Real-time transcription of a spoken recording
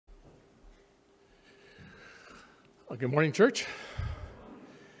Well, good morning, church.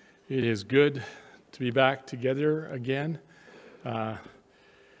 It is good to be back together again.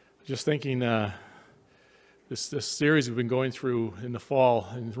 Just thinking, this series we've been going through in the fall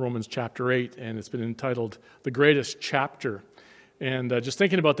in Romans chapter 8, and it's been entitled The Greatest Chapter. And just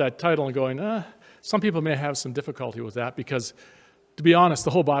thinking about that title and going, some people may have some difficulty with that because, to be honest,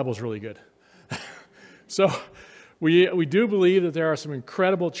 the whole Bible is really good. So we do believe that there are some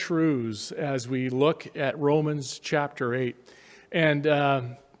incredible truths as we look at Romans chapter 8.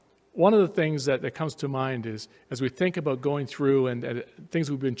 And one of the things that comes to mind is, as we think about going through and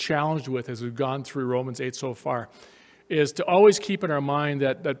things we've been challenged with as we've gone through Romans 8 so far, is to always keep in our mind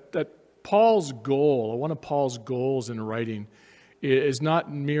that Paul's goal, or one of Paul's goals in writing, is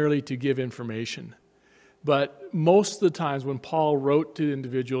not merely to give information. But most of the times when Paul wrote to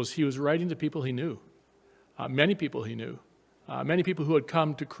individuals, he was writing to people he knew. Many people he knew, many people who had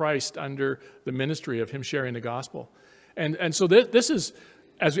come to Christ under the ministry of him sharing the gospel. And so this is,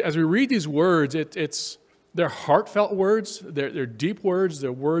 as we read these words, they're heartfelt words, they're deep words,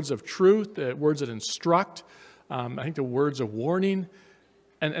 they're words of truth, they're words that instruct, I think they're words of warning.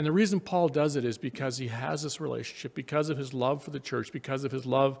 And the reason Paul does it is because he has this relationship, because of his love for the church, because of his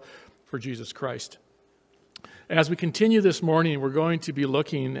love for Jesus Christ. As we continue this morning, we're going to be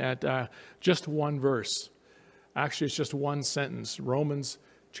looking at just one verse. Actually, it's just one sentence, Romans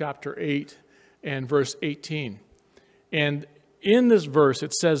chapter 8 and verse 18. And in this verse,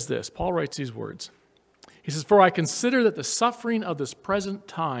 it says this. Paul writes these words. He says, "For I consider that the suffering of this present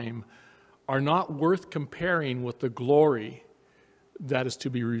time are not worth comparing with the glory that is to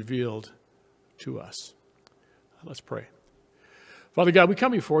be revealed to us." Let's pray. Father God, we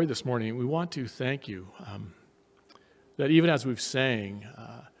come before you this morning. We want to thank you that even as we've sang,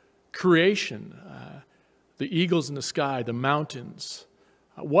 creation, the eagles in the sky, the mountains,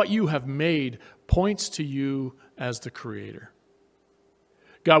 what you have made points to you as the Creator.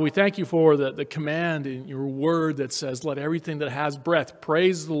 God, we thank you for the command in your word that says, let everything that has breath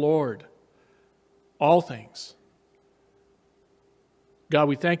praise the Lord, all things. God,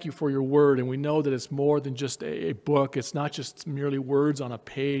 we thank you for your word, and we know that it's more than just a book. It's not just merely words on a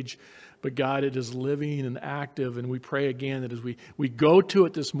page, but God, it is living and active, and we pray again that as we go to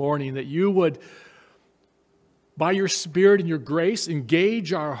it this morning, that you would, by your Spirit and your grace,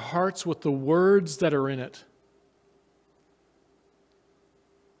 engage our hearts with the words that are in it.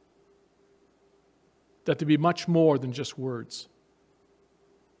 That to be much more than just words.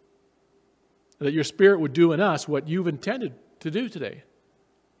 That your Spirit would do in us what you've intended to do today.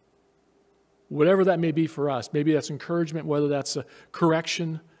 Whatever that may be for us. Maybe that's encouragement, whether that's a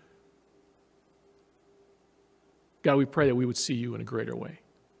correction. God, we pray that we would see you in a greater way.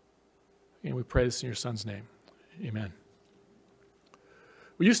 And we pray this in your Son's name. Amen.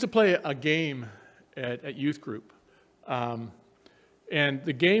 We used to play a game at youth group. And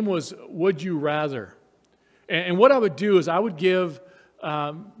the game was, Would You Rather? And what I would do is I would give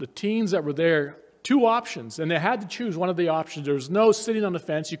the teens that were there two options. And they had to choose one of the options. There was no sitting on the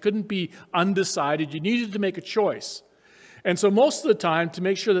fence. You couldn't be undecided. You needed to make a choice. And so most of the time, to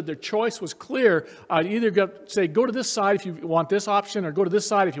make sure that their choice was clear, I'd either say, go to this side if you want this option, or go to this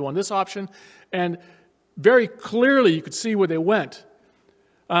side if you want this option. And very clearly, you could see where they went.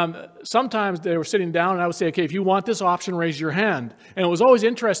 Sometimes they were sitting down, and I would say, okay, if you want this option, raise your hand. And it was always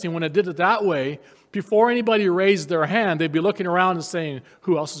interesting when I did it that way. Before anybody raised their hand, they'd be looking around and saying,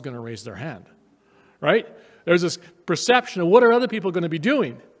 who else is going to raise their hand? Right? There's this perception of what are other people going to be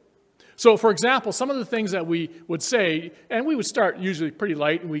doing? So, for example, some of the things that we would say, and we would start usually pretty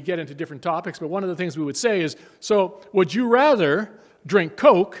light, and we get into different topics, but one of the things we would say is, so would you rather drink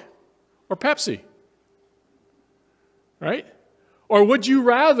Coke or Pepsi? Right? Or would you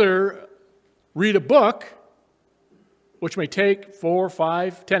rather read a book, which may take 4,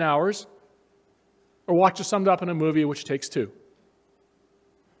 5, 10 hours, or watch it summed up in a movie, which takes 2?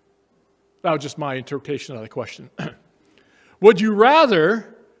 That was just my interpretation of the question. Would you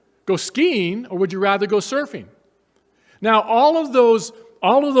rather go skiing, or would you rather go surfing? Now, all of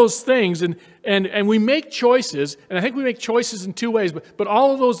those things, and we make choices, and I think we make choices in two ways, but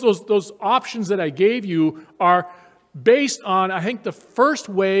all of those options that I gave you are based on, I think, the first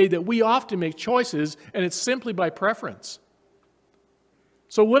way that we often make choices, and it's simply by preference.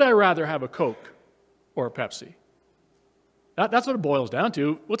 So would I rather have a Coke or a Pepsi? That's what it boils down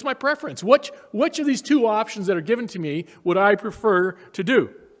to. What's my preference? Which of these two options that are given to me would I prefer to do?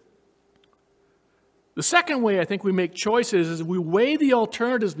 The second way I think we make choices is we weigh the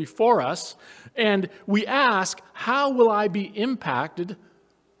alternatives before us, and we ask, how will I be impacted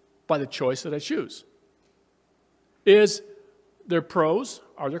by the choice that I choose? Is there pros?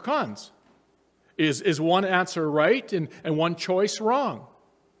 Are there cons? Is one answer right and one choice wrong?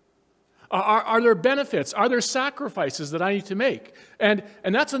 Are there benefits? Are there sacrifices that I need to make? And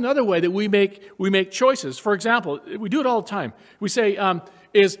that's another way that we make choices. For example, we do it all the time. We say,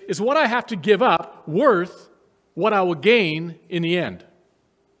 is what I have to give up worth what I will gain in the end?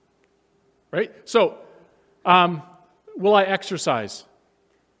 Right? So, will I exercise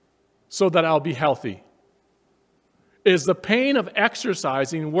so that I'll be healthy? Is the pain of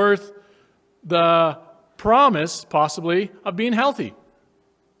exercising worth the promise, possibly, of being healthy?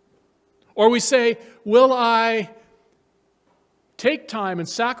 Or we say, will I take time and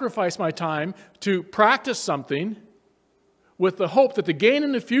sacrifice my time to practice something with the hope that the gain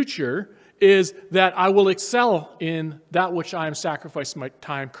in the future is that I will excel in that which I am sacrificing my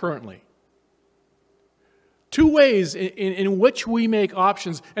time currently? Two ways in which we make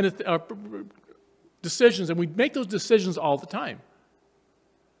options and decisions, and we make those decisions all the time.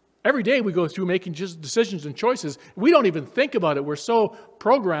 Every day we go through making just decisions and choices. We don't even think about it. We're so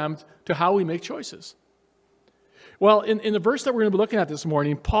programmed to how we make choices. Well, in the verse that we're going to be looking at this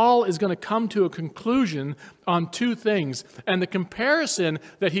morning, Paul is going to come to a conclusion on two things. And the comparison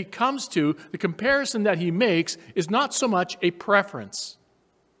that he comes to, the comparison that he makes, is not so much a preference.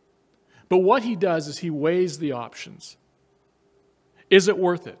 But what he does is he weighs the options. Is it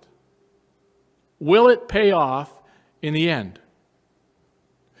worth it? Will it pay off in the end?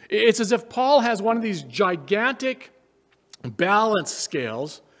 It's as if Paul has one of these gigantic balance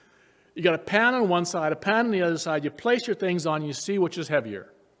scales. You got a pan on one side, a pan on the other side. You place your things on, you see which is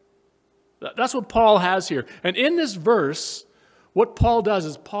heavier. That's what Paul has here. And in this verse, what Paul does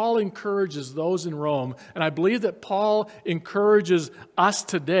is Paul encourages those in Rome, and I believe that Paul encourages us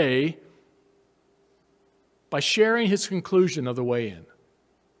today by sharing his conclusion of the way in.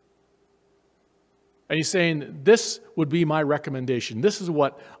 And he's saying, this would be my recommendation. This is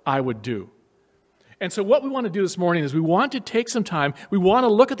what I would do. And so what we want to do this morning is we want to take some time. We want to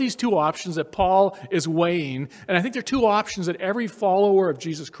look at these two options that Paul is weighing. And I think they're two options that every follower of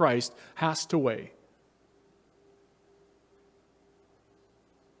Jesus Christ has to weigh.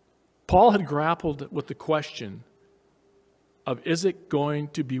 Paul had grappled with the question of, is it going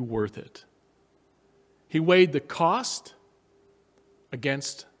to be worth it? He weighed the cost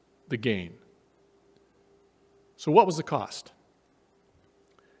against the gain. So what was the cost?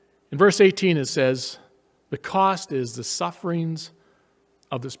 In verse 18 it says, the cost is the sufferings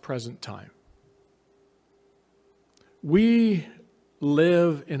of this present time. We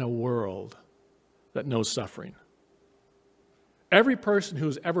live in a world that knows suffering. Every person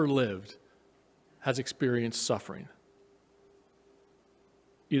who's ever lived has experienced suffering.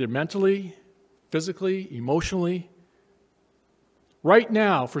 Either mentally, physically, emotionally. Right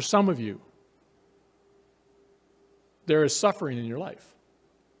now, for some of you, there is suffering in your life.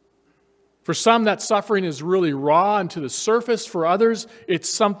 For some, that suffering is really raw and to the surface. For others, it's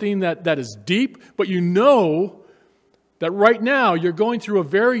something that is deep. But you know that right now you're going through a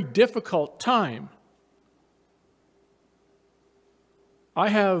very difficult time. I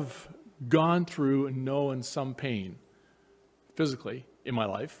have gone through and known some pain physically in my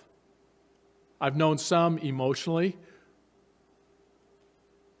life. I've known some emotionally.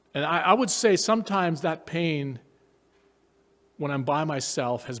 And I would say sometimes that pain, when I'm by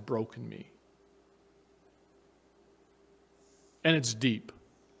myself, has broken me. And it's deep.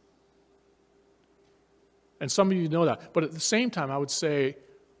 And some of you know that. But at the same time, I would say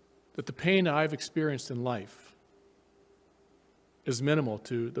that the pain that I've experienced in life is minimal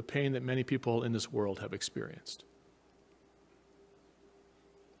to the pain that many people in this world have experienced.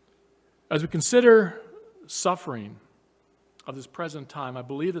 As we consider suffering of this present time, I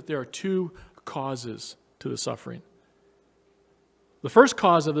believe that there are two causes to the suffering. The first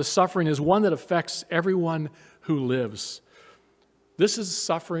cause of this suffering is one that affects everyone who lives. This is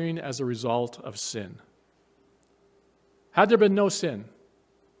suffering as a result of sin. Had there been no sin,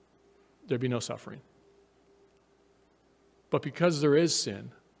 there'd be no suffering. But because there is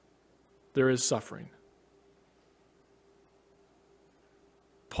sin, there is suffering.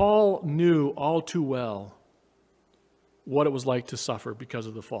 Paul knew all too well what it was like to suffer because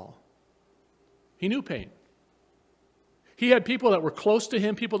of the fall. He knew pain. He had people that were close to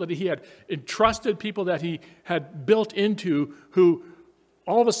him, people that he had entrusted, people that he had built into, who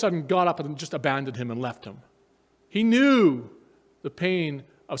all of a sudden got up and just abandoned him and left him. He knew the pain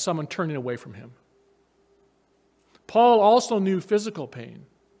of someone turning away from him. Paul also knew physical pain,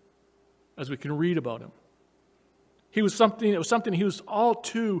 as we can read about him. It was something he was all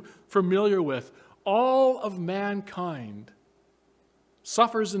too familiar with. All of mankind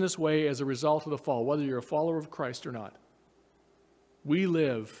suffers in this way as a result of the fall, whether you're a follower of Christ or not. We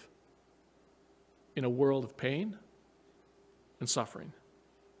live in a world of pain and suffering.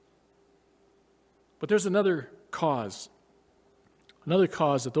 But there's another cause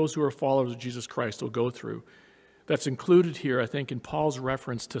that those who are followers of Jesus Christ will go through that's included here, I think, in Paul's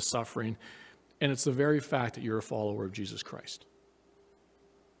reference to suffering, and it's the very fact that you're a follower of Jesus Christ.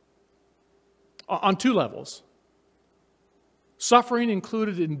 On two levels. Suffering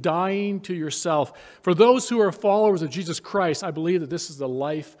included in dying to yourself. For those who are followers of Jesus Christ, I believe that this is the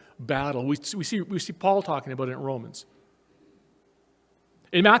life battle. We see Paul talking about it in Romans.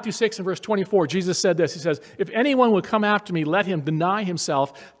 In Matthew 6 and verse 24, Jesus said this. He says, if anyone will come after me, let him deny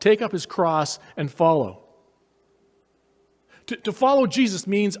himself, take up his cross, and follow. To follow Jesus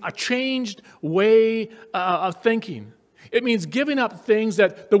means a changed way of thinking. It means giving up things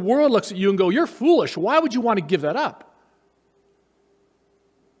that the world looks at you and go, you're foolish. Why would you want to give that up?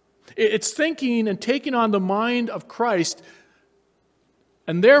 It's thinking and taking on the mind of Christ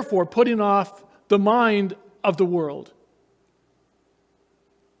and therefore putting off the mind of the world.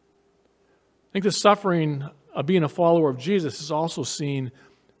 I think the suffering of being a follower of Jesus is also seen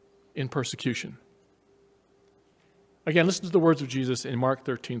in persecution. Again, listen to the words of Jesus in Mark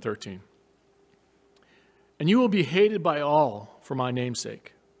 13:13. And you will be hated by all for my name's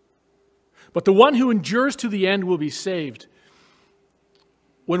sake. But the one who endures to the end will be saved.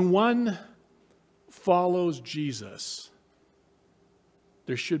 When one follows Jesus,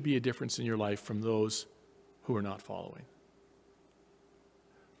 there should be a difference in your life from those who are not following.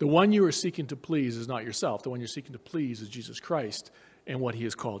 The one you are seeking to please is not yourself. The one you're seeking to please is Jesus Christ and what he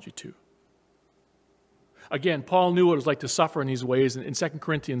has called you to. Again, Paul knew what it was like to suffer in these ways. In 2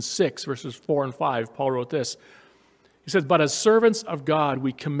 Corinthians 6, verses 4 and 5, Paul wrote this. He says, but as servants of God,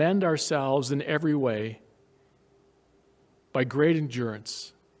 we commend ourselves in every way by great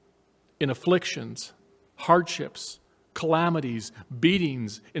endurance, in afflictions, hardships, calamities,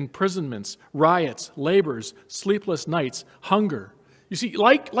 beatings, imprisonments, riots, labors, sleepless nights, hunger. You see,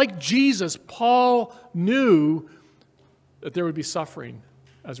 like Jesus, Paul knew that there would be suffering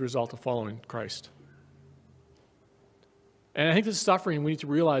as a result of following Christ. And I think this suffering, we need to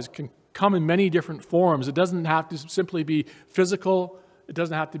realize, can come in many different forms. It doesn't have to simply be physical. It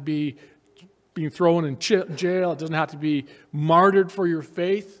doesn't have to be being thrown in jail. It doesn't have to be martyred for your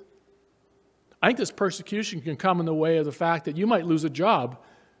faith. I think this persecution can come in the way of the fact that you might lose a job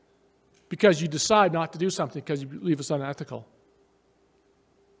because you decide not to do something because you believe it's unethical.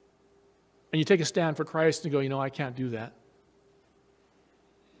 And you take a stand for Christ and go, I can't do that.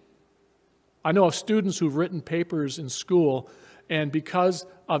 I know of students who've written papers in school, and because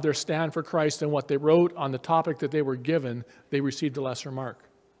of their stand for Christ and what they wrote on the topic that they were given, they received a lesser mark.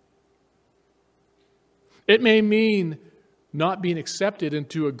 It may mean not being accepted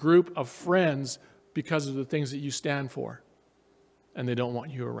into a group of friends because of the things that you stand for, and they don't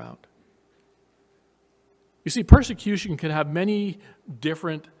want you around. You see, persecution can have many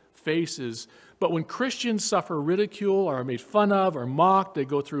different faces, but when Christians suffer ridicule or are made fun of or mocked, they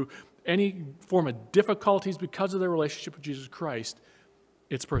go through any form of difficulties because of their relationship with Jesus Christ,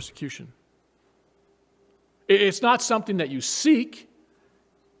 it's persecution. It's not something that you seek.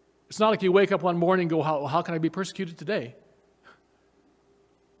 It's not like you wake up one morning and go, how can I be persecuted today?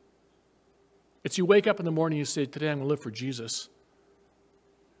 It's you wake up in the morning and you say, today I'm going to live for Jesus.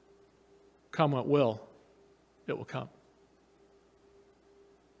 Come what will, it will come.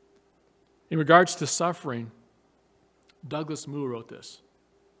 In regards to suffering, Douglas Moo wrote this.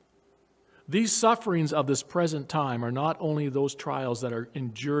 These sufferings of this present time are not only those trials that are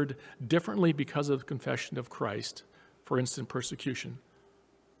endured differently because of the confession of Christ, for instance, persecution,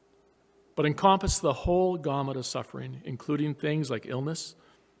 but encompass the whole gamut of suffering, including things like illness,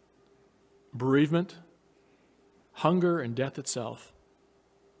 bereavement, hunger, and death itself.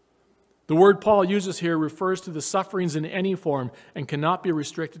 The word Paul uses here refers to the sufferings in any form and cannot be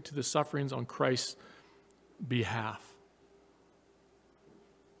restricted to the sufferings on Christ's behalf.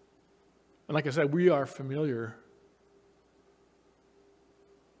 And like I said, we are familiar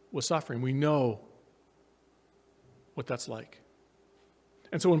with suffering. We know what that's like.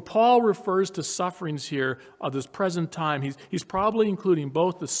 And so when Paul refers to sufferings here of this present time, he's probably including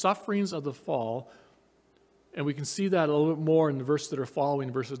both the sufferings of the fall, and we can see that a little bit more in the verses that are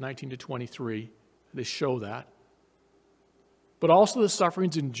following, verses 19 to 23. They show that. But also the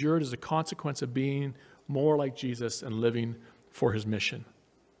sufferings endured as a consequence of being more like Jesus and living for his mission.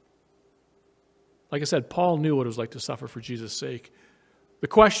 Like I said, Paul knew what it was like to suffer for Jesus' sake. The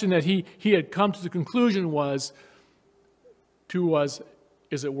question that he had come to the conclusion was,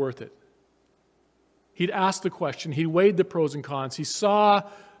 is it worth it? He'd asked the question. He weighed the pros and cons. He saw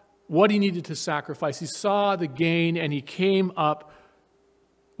what he needed to sacrifice. He saw the gain, and he came up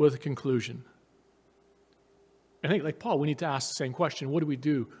with a conclusion. I think, like Paul, we need to ask the same question. What do we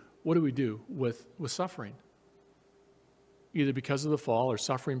do? What do we do with suffering? Either because of the fall or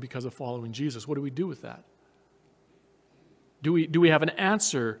suffering because of following Jesus. What do we do with that? Do we have an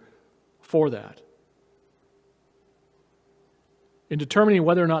answer for that? In determining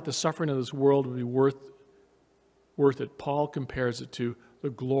whether or not the suffering of this world would be worth it, Paul compares it to the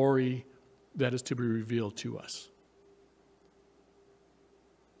glory that is to be revealed to us.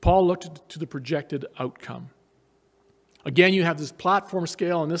 Paul looked to the projected outcome. Again, you have this platform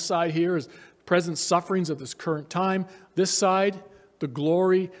scale on this side here is present sufferings at this current time. This side, the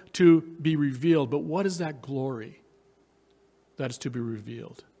glory to be revealed. But what is that glory that is to be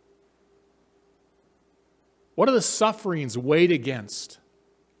revealed? What are the sufferings weighed against?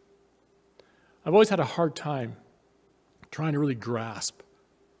 I've always had a hard time trying to really grasp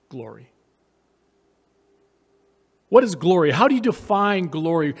glory. What is glory? How do you define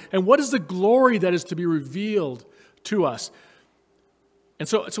glory? And what is the glory that is to be revealed to us? And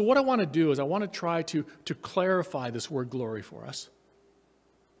so what I want to do is I want to try to clarify this word glory for us.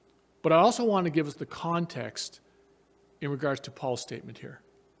 But I also want to give us the context in regards to Paul's statement here,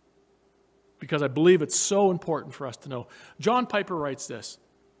 because I believe it's so important for us to know. John Piper writes this.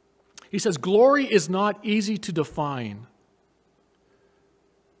 He says, glory is not easy to define.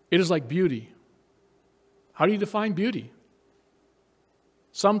 It is like beauty. How do you define beauty?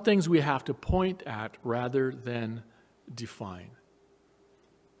 Some things we have to point at rather than define.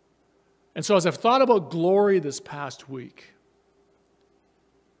 And so as I've thought about glory this past week,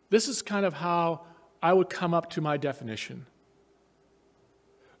 this is kind of how I would come up to my definition.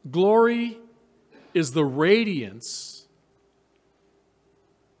 Glory is the radiance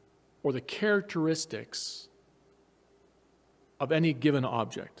or the characteristics of any given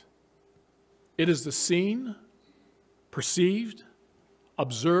object. It is the seen, perceived,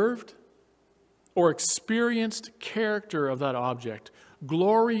 observed, or experienced character of that object.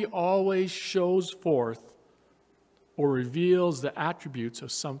 Glory always shows forth or reveals the attributes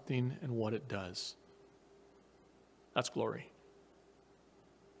of something and what it does. That's glory.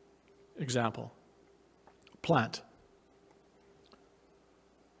 Example, plant.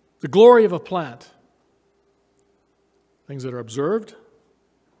 The glory of a plant. Things that are observed,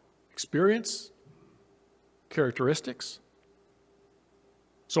 experience, characteristics.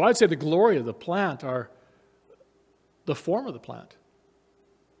 So I'd say the glory of the plant are the form of the plant,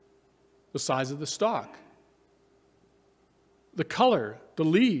 the size of the stalk, the color, the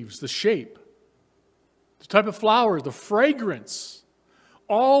leaves, the shape, the type of flowers, the fragrance.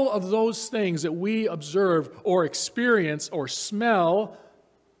 All of those things that we observe or experience or smell,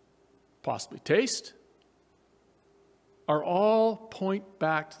 possibly taste, are all point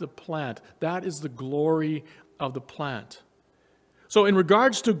back to the plant. That is the glory of the plant. So in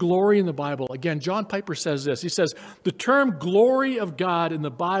regards to glory in the Bible, again, John Piper says this. He says, the term glory of God in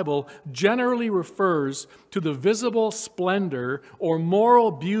the Bible generally refers to the visible splendor or moral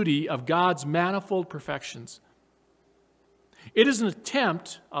beauty of God's manifold perfections. It is an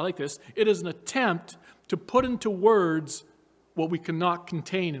attempt, I like this, it is an attempt to put into words what we cannot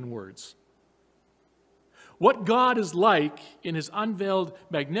contain in words. What God is like in his unveiled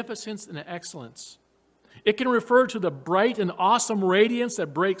magnificence and excellence. It can refer to the bright and awesome radiance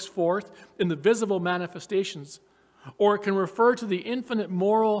that breaks forth in the visible manifestations, or it can refer to the infinite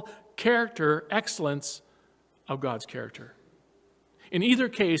moral character, excellence of God's character. In either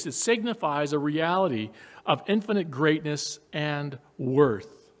case, it signifies a reality of infinite greatness and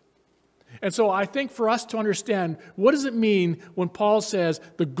worth. And so I think for us to understand, what does it mean when Paul says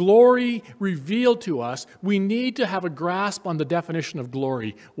the glory revealed to us, we need to have a grasp on the definition of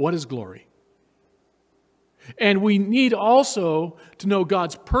glory. What is glory? And we need also to know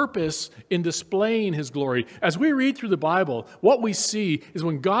God's purpose in displaying his glory. As we read through the Bible, what we see is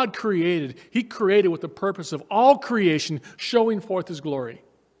when God created, he created with the purpose of all creation showing forth his glory.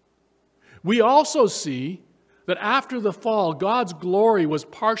 We also see that after the fall, God's glory was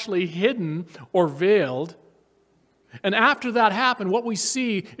partially hidden or veiled. And after that happened, what we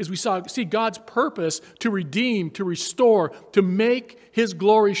see is we see God's purpose to redeem, to restore, to make his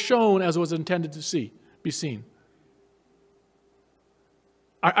glory shown as it was intended to be seen.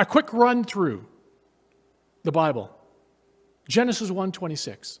 A quick run through the Bible. Genesis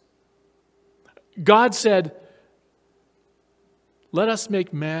 1:26. God said, "Let us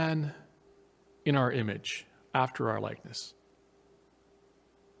make man in our image, after our likeness."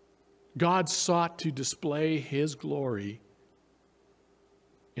 God sought to display his glory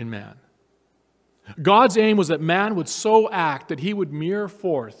in man. God's aim was that man would so act that he would mirror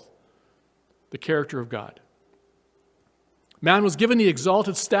forth the character of God. Man was given the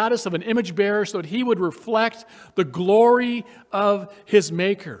exalted status of an image bearer so that he would reflect the glory of his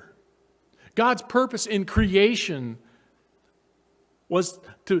Maker. God's purpose in creation was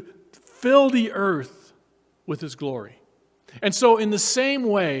to fill the earth with his glory. And so in the same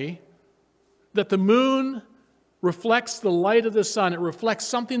way that the moon reflects the light of the sun, it reflects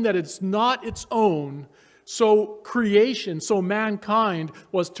something that is not its own, so creation, so mankind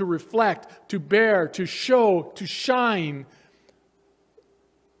was to reflect, to bear, to show, to shine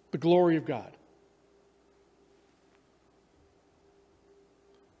the glory of God.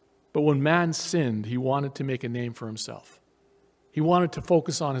 But when man sinned, he wanted to make a name for himself. He wanted to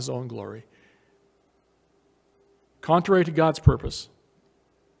focus on his own glory. Contrary to God's purpose.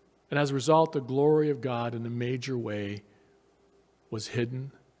 And as a result, the glory of God in a major way was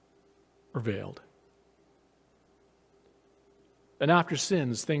hidden or veiled. And after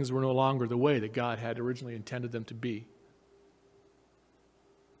sins, things were no longer the way that God had originally intended them to be.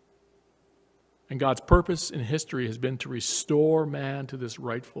 And God's purpose in history has been to restore man to this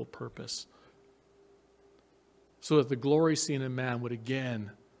rightful purpose, so that the glory seen in man would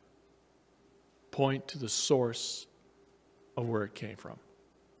again point to the source of where it came from.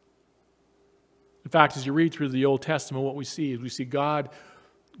 In fact, as you read through the Old Testament, what we see is God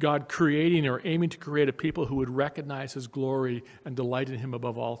creating or aiming to create a people who would recognize his glory and delight in him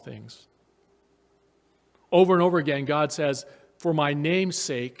above all things. Over and over again, God says, "For my name's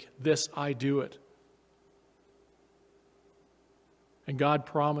sake, this I do it." And God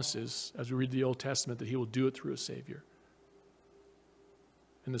promises, as we read the Old Testament, that he will do it through a Savior.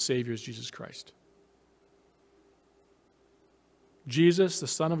 And the Savior is Jesus Christ. Jesus, the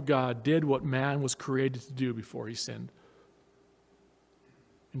Son of God, did what man was created to do before he sinned.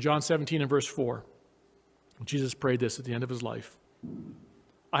 In John 17 and verse 4, Jesus prayed this at the end of his life.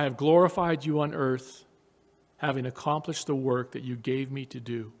 "I have glorified you on earth, having accomplished the work that you gave me to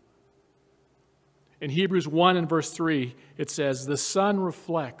do." In Hebrews 1 and verse 3, it says, "The Son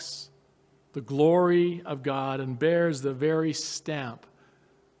reflects the glory of God and bears the very stamp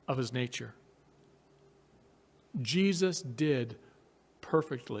of his nature." Jesus did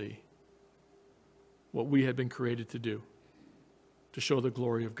perfectly what we had been created to do, to show the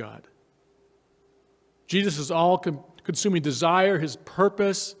glory of God. Jesus' all-consuming desire, his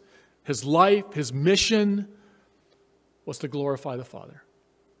purpose, his life, his mission was to glorify the Father.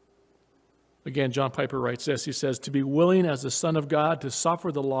 Again, John Piper writes this. He says, "To be willing as the Son of God to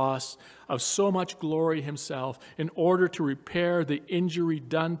suffer the loss of so much glory himself in order to repair the injury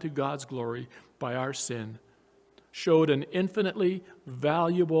done to God's glory by our sin showed how infinitely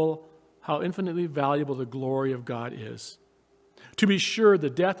valuable the glory of God is. To be sure, the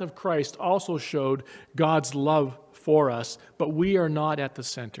death of Christ also showed God's love for us, but we are not at the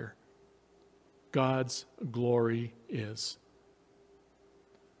center. God's glory is."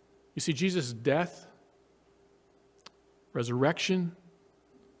 You see, Jesus' death, resurrection,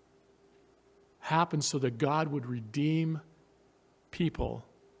 happened so that God would redeem people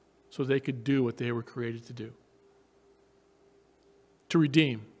so they could do what they were created to do. To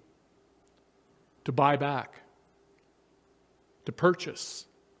redeem, to buy back, to purchase.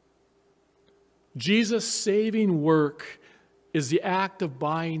 Jesus' saving work is the act of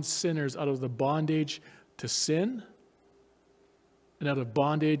buying sinners out of the bondage to sin and out of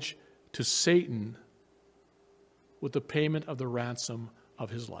bondage to Satan with the payment of the ransom of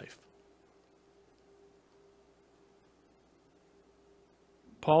his life.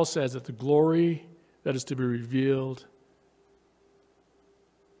 Paul says that the glory that is to be revealed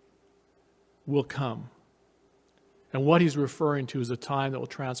will come. And what he's referring to is the time that will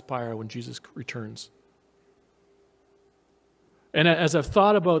transpire when Jesus returns. And as I've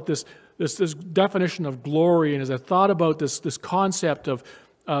thought about this definition of glory, and as I've thought about this concept of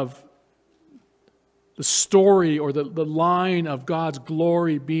the story or the line of God's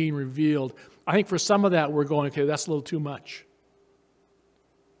glory being revealed, I think for some of that we're going, okay, that's a little too much.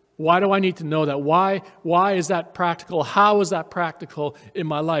 Why do I need to know that? Why is that practical? How is that practical in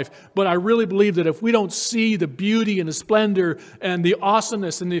my life? But I really believe that if we don't see the beauty and the splendor and the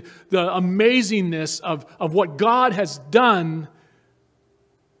awesomeness and the amazingness of what God has done,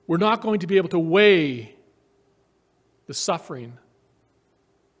 we're not going to be able to weigh the suffering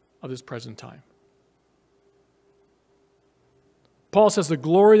of this present time. Paul says the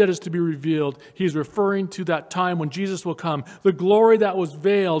glory that is to be revealed, he's referring to that time when Jesus will come. The glory that was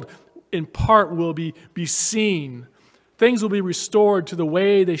veiled in part will be seen. Things will be restored to the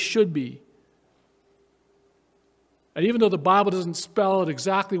way they should be. And even though the Bible doesn't spell out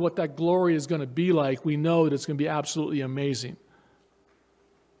exactly what that glory is going to be like, we know that it's going to be absolutely amazing.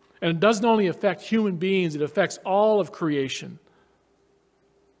 And it doesn't only affect human beings, it affects all of creation.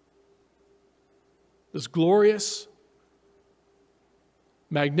 This glorious,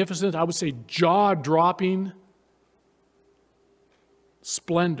 magnificent, I would say jaw-dropping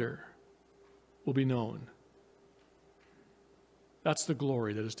splendor will be known. That's the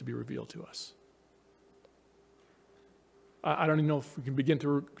glory that is to be revealed to us. I don't even know if we can begin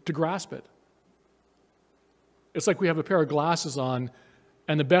to grasp it. It's like we have a pair of glasses on,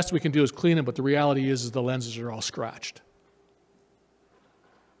 and the best we can do is clean them, but the reality is the lenses are all scratched.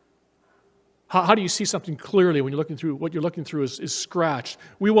 How do you see something clearly when you're looking through, what you're looking through is scratched?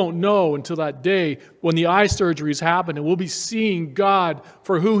 We won't know until that day when the eye surgeries happen, and we'll be seeing God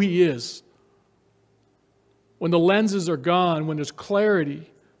for who He is. When the lenses are gone, when there's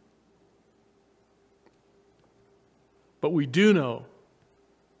clarity. But we do know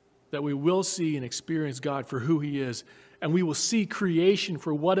that we will see and experience God for who He is, and we will see creation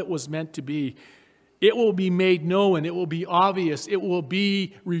for what it was meant to be. It will be made known. It will be obvious. It will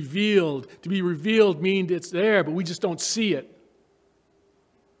be revealed. To be revealed means it's there, but we just don't see it.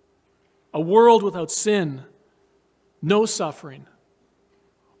 A world without sin, no suffering,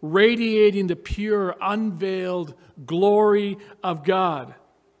 radiating the pure, unveiled glory of God.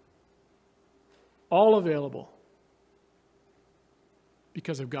 All available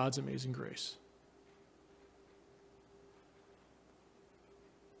because of God's amazing grace.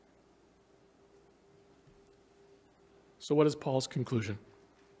 So what is Paul's conclusion?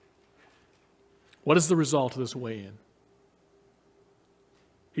 What is the result of this weigh-in?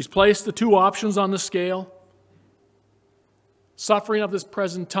 He's placed the two options on the scale. Suffering of this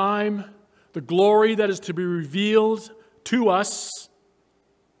present time, the glory that is to be revealed to us.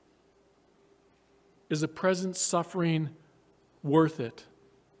 Is the present suffering worth it?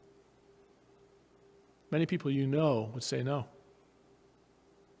 Many people you know would say no.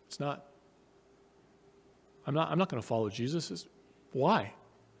 It's not. I'm not going to follow Jesus. Why?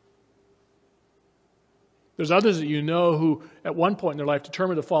 There's others that you know who at one point in their life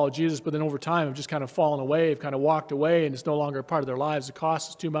determined to follow Jesus, but then over time have just kind of fallen away, have kind of walked away, and it's no longer a part of their lives. The cost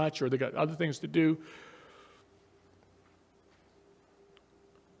is too much, or they've got other things to do.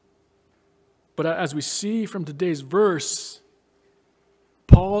 But as we see from today's verse,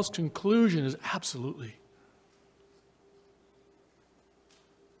 Paul's conclusion is absolutely.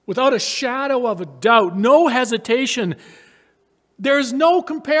 Without a shadow of a doubt, no hesitation, there is no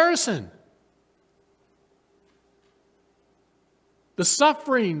comparison. The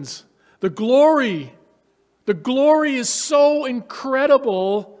sufferings, the glory is so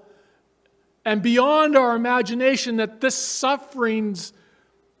incredible and beyond our imagination that this sufferings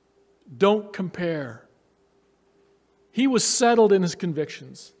don't compare. He was settled in his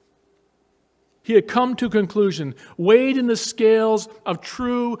convictions. He had come to a conclusion, weighed in the scales of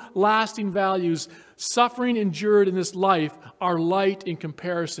true, lasting values. Suffering endured in this life are light in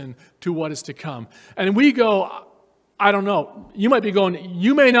comparison to what is to come. And we go, I don't know. You might be going,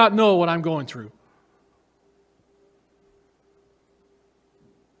 you may not know what I'm going through.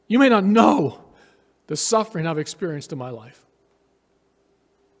 You may not know the suffering I've experienced in my life.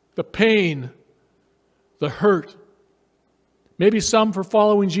 The pain, the hurt. Maybe some for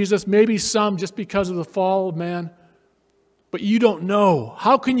following Jesus, maybe some just because of the fall of man. But you don't know.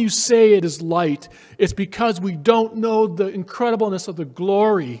 How can you say it is light? It's because we don't know the incredibleness of the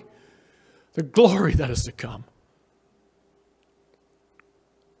glory that is to come.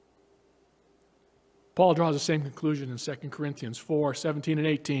 Paul draws the same conclusion in 2 Corinthians 4, 17 and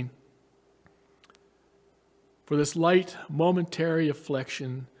 18. For this light, momentary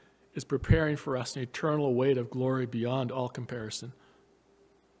affliction is preparing for us an eternal weight of glory beyond all comparison.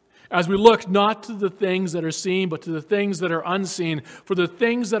 As we look not to the things that are seen, but to the things that are unseen. For the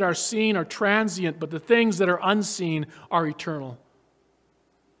things that are seen are transient, but the things that are unseen are eternal.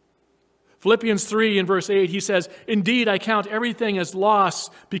 Philippians 3 in verse 8, he says, Indeed, I count everything as loss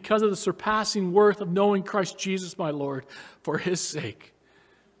because of the surpassing worth of knowing Christ Jesus my Lord. For His sake,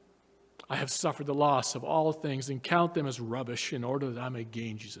 I have suffered the loss of all things and count them as rubbish in order that I may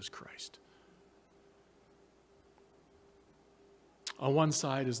gain Jesus Christ. On one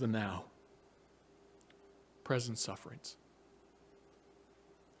side is the now, present sufferings.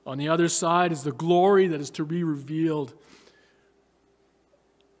 On the other side is the glory that is to be revealed.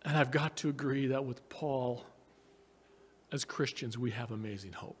 And I've got to agree that with Paul, as Christians, we have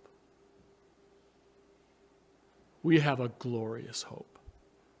amazing hope. We have a glorious hope.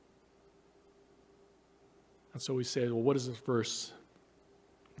 And so we say, well, what does this verse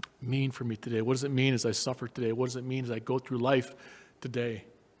mean for me today? What does it mean as I suffer today? What does it mean as I go through life today?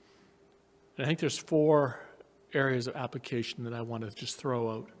 And I think there's 4 areas of application that I want to just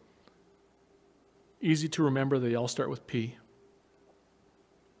throw out. easy to remember. They all start with P.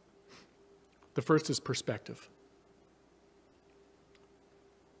 The first is perspective.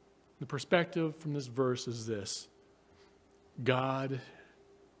 The perspective from this verse is this: God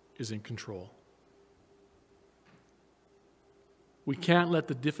is in control. We can't let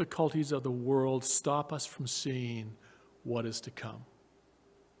the difficulties of the world stop us from seeing what is to come.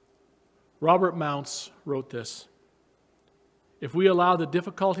 Robert Mounce wrote this: if we allow the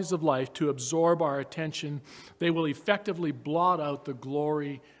difficulties of life to absorb our attention, they will effectively blot out the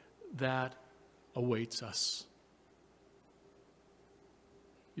glory that awaits us.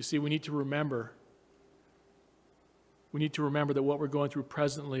 You see, we need to remember that what we're going through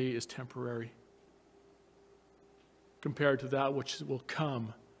presently is temporary compared to that which will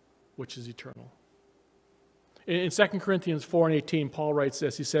come, which is eternal. In 2 Corinthians 4:18, Paul writes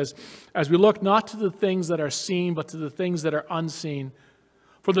this. He says, as we look not to the things that are seen, but to the things that are unseen.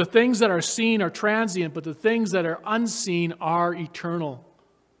 For the things that are seen are transient, but the things that are unseen are eternal.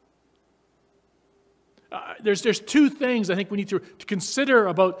 There's two things I think we need to consider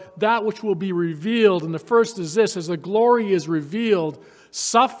about that which will be revealed. And the first is this: as the glory is revealed,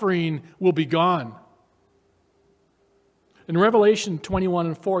 suffering will be gone. In Revelation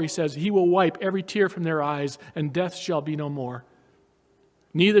 21:4, he says, he will wipe every tear from their eyes, and death shall be no more.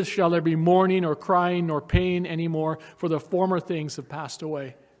 Neither shall there be mourning or crying nor pain anymore, for the former things have passed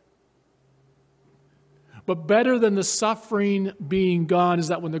away. But better than the suffering being gone is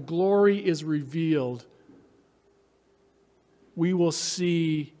that when the glory is revealed, we will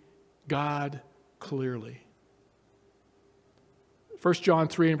see God clearly. 1 John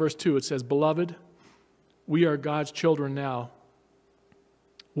 3 and verse 2, it says, beloved, we are God's children now.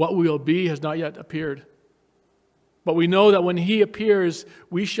 What we will be has not yet appeared. But we know that when he appears,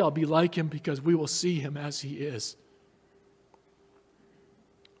 we shall be like him because we will see him as he is.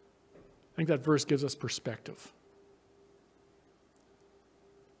 I think that verse gives us perspective.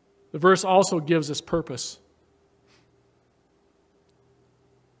 The verse also gives us purpose.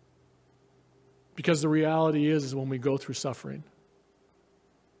 Because the reality is when we go through suffering,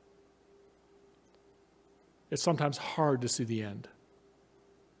 it's sometimes hard to see the end.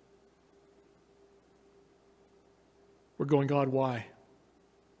 We're going, God, why?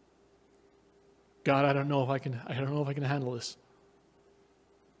 God, I don't know if I can handle this.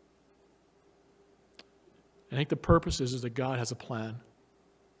 I think the purpose is that God has a plan.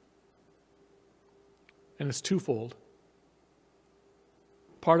 And it's twofold.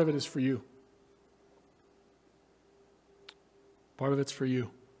 Part of it is for you. Part of it's for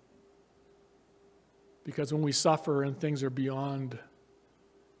you. Because when we suffer and things are beyond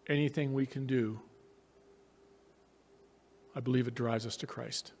anything we can do, I believe it drives us to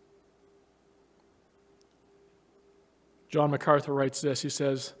Christ. John MacArthur writes this. He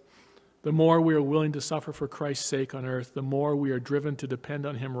says, the more we are willing to suffer for Christ's sake on earth, the more we are driven to depend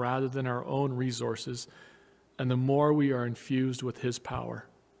on him rather than our own resources, and the more we are infused with his power.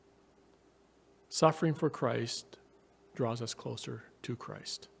 Suffering for Christ draws us closer to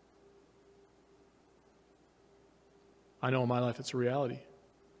Christ. I know in my life it's a reality.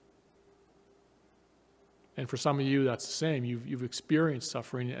 And for some of you, that's the same. You've experienced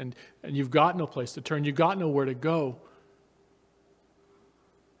suffering and you've got no place to turn. You've got nowhere to go.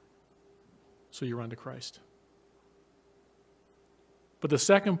 So you run to Christ. But the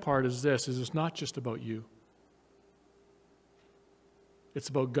second part is this, is it's not just about you. It's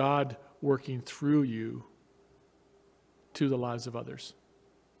about God working through you to the lives of others.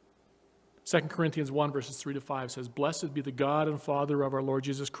 2 Corinthians 1 verses 3-5 says, blessed be the God and Father of our Lord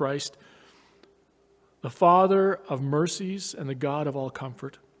Jesus Christ, the Father of mercies and the God of all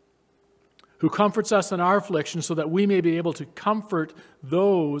comfort, who comforts us in our affliction so that we may be able to comfort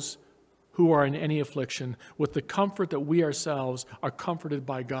those who are in any affliction with the comfort that we ourselves are comforted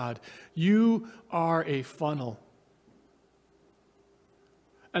by God. You are a funnel.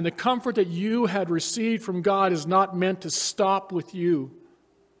 And the comfort that you had received from God is not meant to stop with you,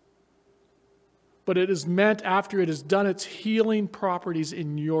 but it is meant after it has done its healing properties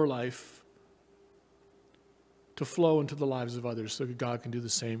in your life to flow into the lives of others so that God can do the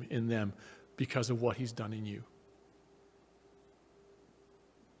same in them because of what he's done in you.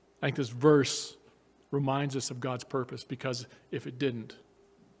 I think this verse reminds us of God's purpose, because if it didn't,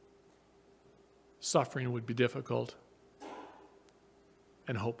 suffering would be difficult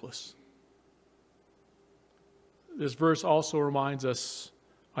and hopeless. This verse also reminds us,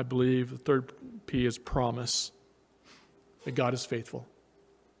 I believe, the third P is promise, that God is faithful.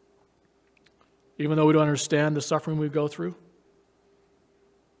 Even though we don't understand the suffering we go through,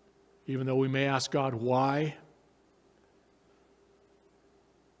 even though we may ask God why,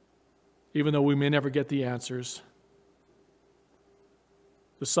 even though we may never get the answers,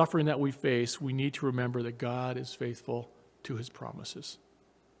 the suffering that we face, we need to remember that God is faithful to his promises.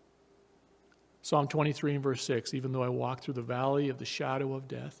 Psalm 23 and verse 6, even though I walk through the valley of the shadow of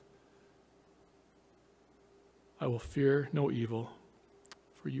death, I will fear no evil,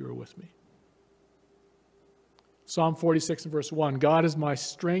 for you are with me. Psalm 46 and verse 1, God is my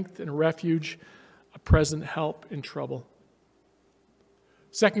strength and refuge, a present help in trouble.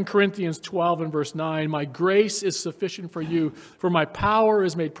 2 Corinthians 12 and verse 9, my grace is sufficient for you, for my power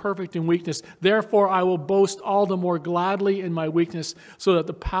is made perfect in weakness. Therefore I will boast all the more gladly in my weakness, so that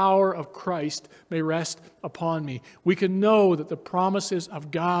the power of Christ may rest upon me. We can know that the promises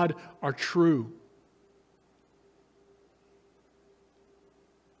of God are true.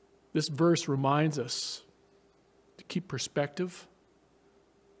 This verse reminds us to keep perspective,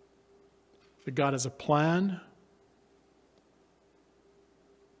 that God has a plan,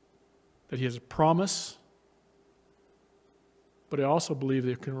 that he has a promise, but I also believe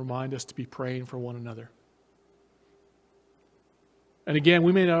that it can remind us to be praying for one another. And again,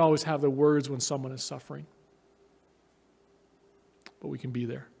 we may not always have the words when someone is suffering, but we can be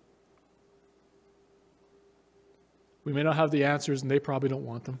there. We may not have the answers, and they probably don't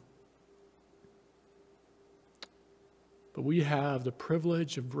want them. But we have the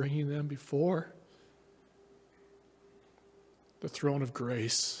privilege of bringing them before the throne of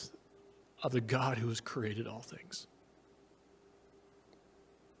grace of the God who has created all things.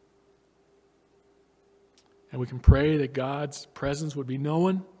 And we can pray that God's presence would be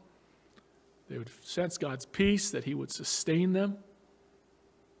known. They would sense God's peace, that he would sustain them.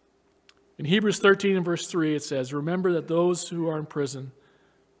 In Hebrews 13 and verse 3 it says, remember that those who are in prison,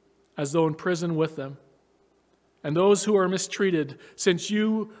 as though in prison with them, and those who are mistreated, since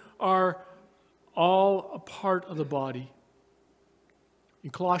you are all a part of the body.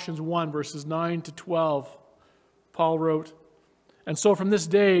 In Colossians 1, verses 9 to 12, Paul wrote, and so from this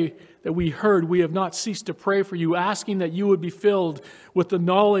day that we heard, we have not ceased to pray for you, asking that you would be filled with the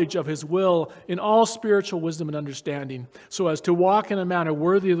knowledge of his will in all spiritual wisdom and understanding, so as to walk in a manner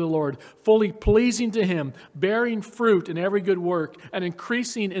worthy of the Lord, fully pleasing to him, bearing fruit in every good work, and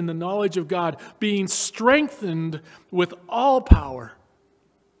increasing in the knowledge of God, being strengthened with all power,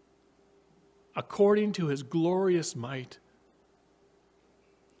 according to his glorious might,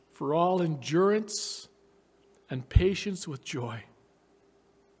 for all endurance and patience with joy,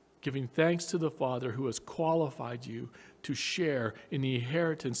 giving thanks to the Father who has qualified you to share in the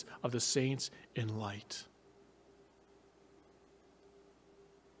inheritance of the saints in light.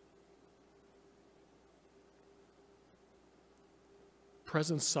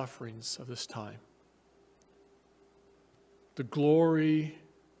 Present sufferings of this time, the glory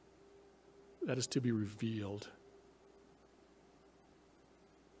that is to be revealed.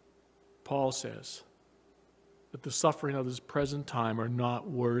 Paul says that the suffering of this present time are not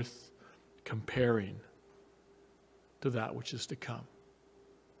worth comparing to that which is to come.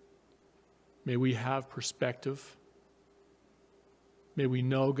 May we have perspective. May we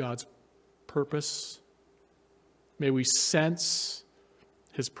know God's purpose. May we sense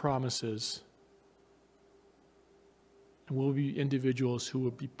his promises. And we'll be individuals who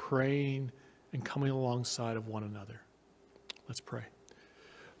will be praying and coming alongside of one another. Let's pray.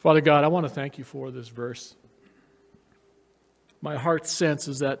 Father God, I want to thank you for this verse. My heart's sense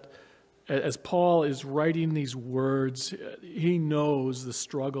is that as Paul is writing these words, he knows the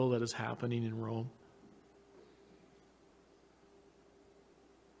struggle that is happening in Rome.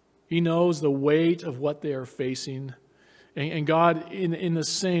 He knows the weight of what they are facing. And God, in the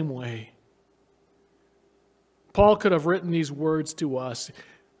same way, Paul could have written these words to us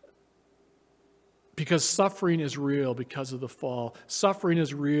because suffering is real because of the fall. Suffering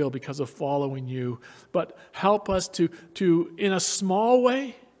is real because of following you. But help us to in a small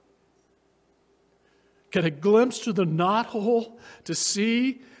way, get a glimpse through the knothole to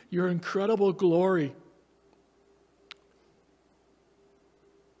see your incredible glory.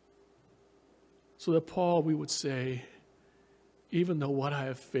 So that, Paul, we would say, even though what I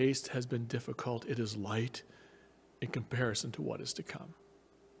have faced has been difficult, it is light in comparison to what is to come.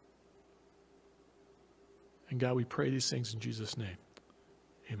 And God, we pray these things in Jesus' name.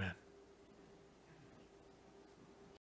 Amen.